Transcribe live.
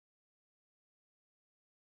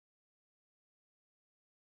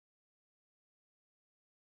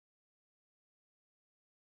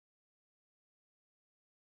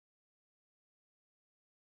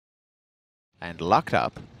and locked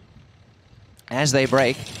up. As they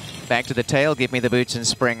break, back to the tail, Give Me the Boots and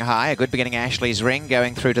Spring High. A good beginning, Ashley's Ring,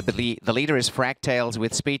 going through to the lead. The leader is Fractales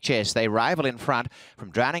with Speed Chess. They rival in front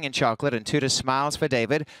from Drowning in Chocolate and 2 to Smiles for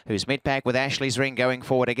David, who's mid-pack with Ashley's Ring going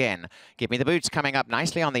forward again. Give Me the Boots coming up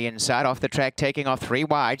nicely on the inside, off the track, taking off 3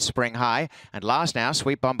 wide, Spring High. And last now,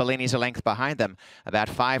 Sweet Bombolini's a length behind them. About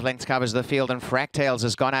 5 lengths covers the field, and Fractales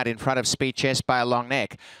has gone out in front of Speed Chess by a long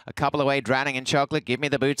neck. A couple away, Drowning in Chocolate. Give Me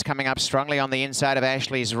the Boots coming up strongly on the inside of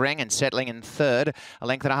Ashley's Ring and settling in third. A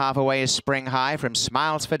length and a half away is Spring High from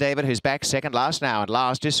Smiles for David, who's back second last now, and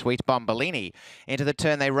last is Sweet Bombolini. Into the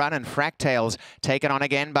turn they run, and Fractales taken on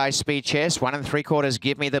again by Speed Chess. 1 3/4,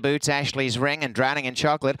 Give Me the Boots, Ashley's Ring, and Drowning in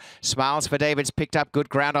Chocolate. Smiles for David's picked up good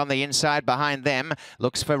ground on the inside behind them.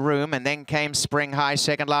 Looks for room, and then came Spring High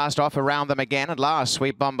second last off around them again, and last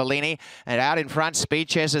Sweet Bombolini. And out in front, Speed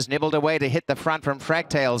Chess has nibbled away to hit the front from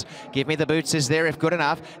Fractales. Give Me the Boots is there if good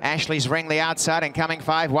enough. Ashley's Ring the outside, and coming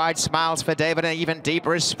 5 wide, Smiles for David, and even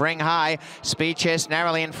deeper is Spring High. Speed Chess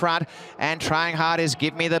narrowly in front, and trying hard is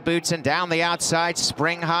Give Me the Boots, and down the outside,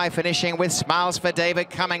 Spring High finishing with Smiles for David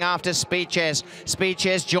coming after Speed Chess. Speed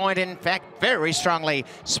Chess joined, in fact, very strongly.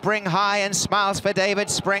 Spring High and Smiles for David.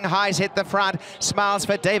 Spring High's hit the front. Smiles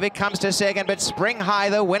for David comes to second, but Spring High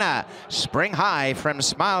the winner. Spring High from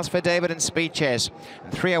Smiles for David and Speed Chess.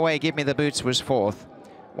 And 3 away, Give Me the Boots was fourth,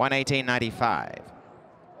 118.95.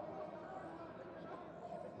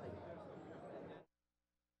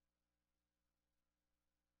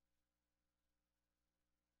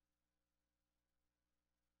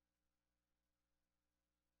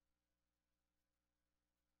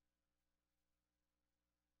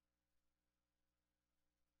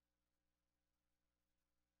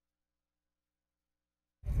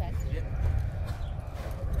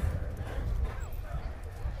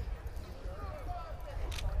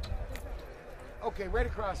 Okay, right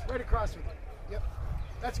across with you. Yep.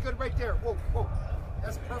 That's good right there. Whoa, whoa.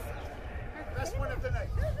 That's perfect. Best one of the night.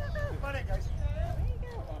 Come on in, guys.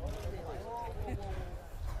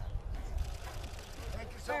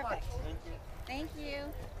 Thank you so much. Thank you.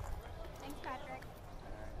 Thanks, Patrick.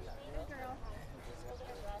 Good girl.